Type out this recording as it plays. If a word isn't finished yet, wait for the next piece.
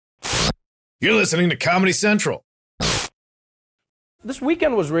You're listening to Comedy Central. This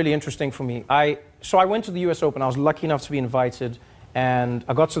weekend was really interesting for me. So I went to the US Open. I was lucky enough to be invited, and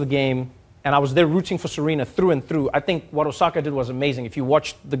I got to the game, and I was there rooting for Serena through and through. I think what Osaka did was amazing. If you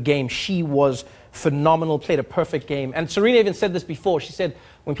watched the game, she was phenomenal, played a perfect game. And Serena even said this before. She said,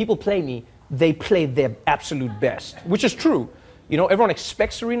 when people play me, they play their absolute best, which is true. You know, everyone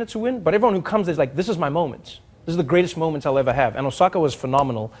expects Serena to win, but everyone who comes is like, this is my moment. This is the greatest moment I'll ever have. And Osaka was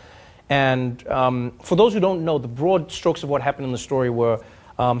phenomenal. And for those who don't know, the broad strokes of what happened in the story were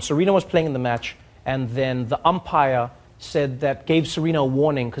Serena was playing in the match, and then the umpire gave Serena a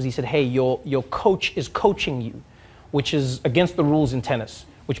warning because he said, hey, your coach is coaching you, which is against the rules in tennis,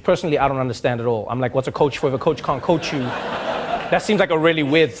 which personally I don't understand at all. I'm like, what's a coach for if a coach can't coach you? That seems like a really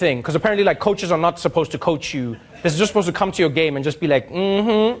weird thing, because apparently like coaches are not supposed to coach you. They're just supposed to come to your game and just be like,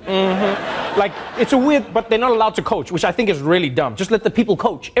 Like, it's a weird, but they're not allowed to coach, which I think is really dumb. Just let the people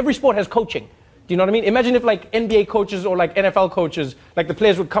coach. Every sport has coaching. Do you know what I mean? Imagine if like NBA coaches or like NFL coaches, like the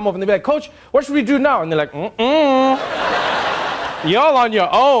players would come up and they'd be like, coach, what should we do now? And they're like, Y'all on your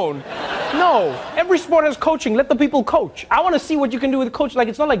own. No, every sport has coaching. Let the people coach. I want to see what you can do with a coach. Like,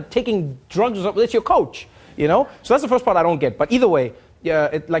 it's not like taking drugs or something. It's your coach, you know? So that's the first part I don't get. But either way,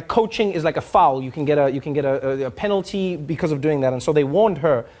 like coaching is like a foul. You can get a penalty because of doing that. And so they warned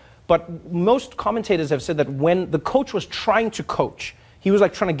her. But most commentators have said that when the coach was trying to coach, he was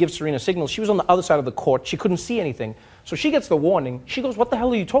like trying to give Serena signals. She was on the other side of the court. She couldn't see anything. So she gets the warning. She goes, what the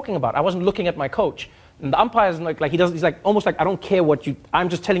hell are you talking about? I wasn't looking at my coach. And the umpire's he's like almost like, I don't care I'm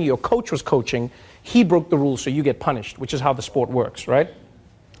just telling you your coach was coaching. He broke the rules, so you get punished, which is how the sport works, right?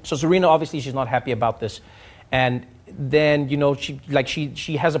 So Serena, obviously, she's not happy about this. And then, you know, she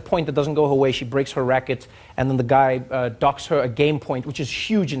has a point that doesn't go her way. She breaks her racket, and then the guy docks her a game point, which is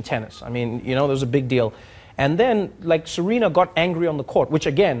huge in tennis. I mean, you know, there's a big deal. And then, like, Serena got angry on the court, which,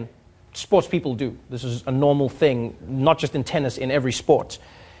 again, sports people do. This is a normal thing, not just in tennis, in every sport.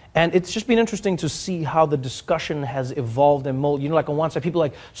 And it's just been interesting to see how the discussion has evolved and molded. You know, like on one side, people are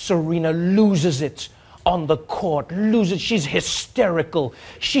like, Serena loses it on the court, she's hysterical.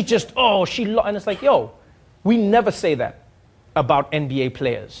 And it's like, yo, we never say that about NBA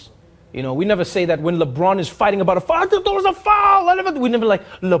players. You know, we never say that when LeBron is fighting about a foul. There was a foul. We never like,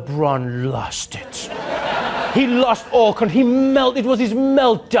 LeBron lost it. He lost all control. It was his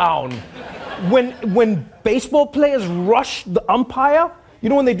meltdown. When baseball players rush the umpire, you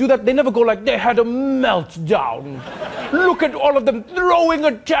know, when they do that, they never go like, they had a meltdown. Look at all of them throwing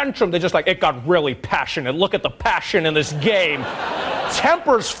a tantrum. They're just like, it got really passionate. Look at the passion in this game.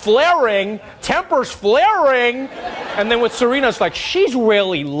 Tempers flaring. And then with Serena, it's like, she's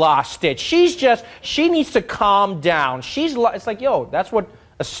really lost it. She needs to calm down. It's like, yo, that's what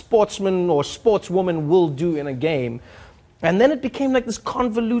a sportsman or sportswoman will do in a game. And then it became like this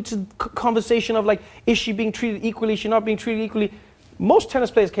convoluted conversation of like, is she being treated equally? Is she not being treated equally? Most tennis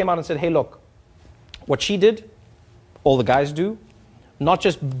players came out and said, hey, look, what she did, all the guys do, not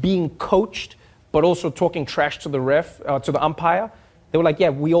just being coached, but also talking trash to the ref, to the umpire. They were like, yeah,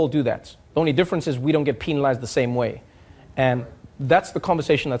 we all do that. The only difference is we don't get penalized the same way. And that's the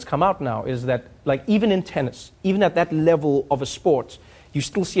conversation that's come out now, is that like even in tennis, even at that level of a sport, you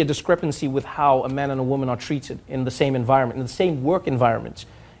still see a discrepancy with how a man and a woman are treated in the same environment, in the same work environment.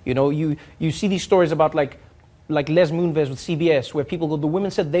 You know, you see these stories about like Les Moonves with CBS, where people go, the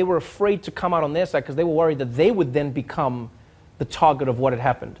women said they were afraid to come out on their side because they were worried that they would then become the target of what had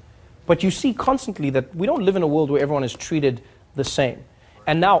happened. But you see constantly that we don't live in a world where everyone is treated the same.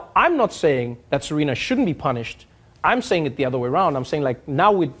 And now I'm not saying that Serena shouldn't be punished. I'm saying it the other way around. I'm saying like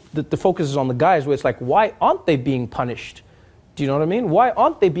now the focus is on the guys, where it's like, why aren't they being punished? Do you know what I mean? Why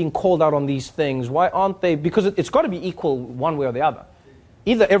aren't they being called out on these things? Why aren't they? Because it's got to be equal one way or the other.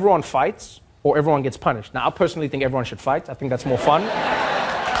 Either everyone fights or everyone gets punished. Now, I personally think everyone should fight. I think that's more fun.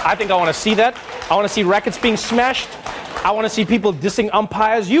 I think I want to see that. I want to see rackets being smashed. I want to see people dissing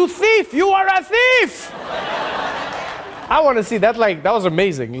umpires. You thief! You are a thief! I want to see that. Like, that was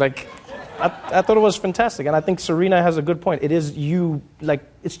amazing. Like, I thought it was fantastic. And I think Serena has a good point. It is you, like,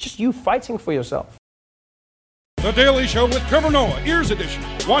 it's just you fighting for yourself. The Daily Show with Trevor Noah, Ears Edition.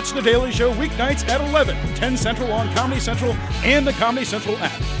 Watch The Daily Show weeknights at 11, 10 Central on Comedy Central and the Comedy Central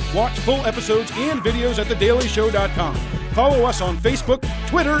app. Watch full episodes and videos at thedailyshow.com. Follow us on Facebook,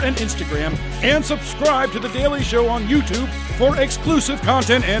 Twitter, and Instagram. And subscribe to The Daily Show on YouTube for exclusive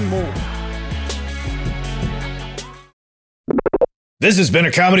content and more. This has been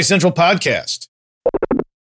a Comedy Central podcast.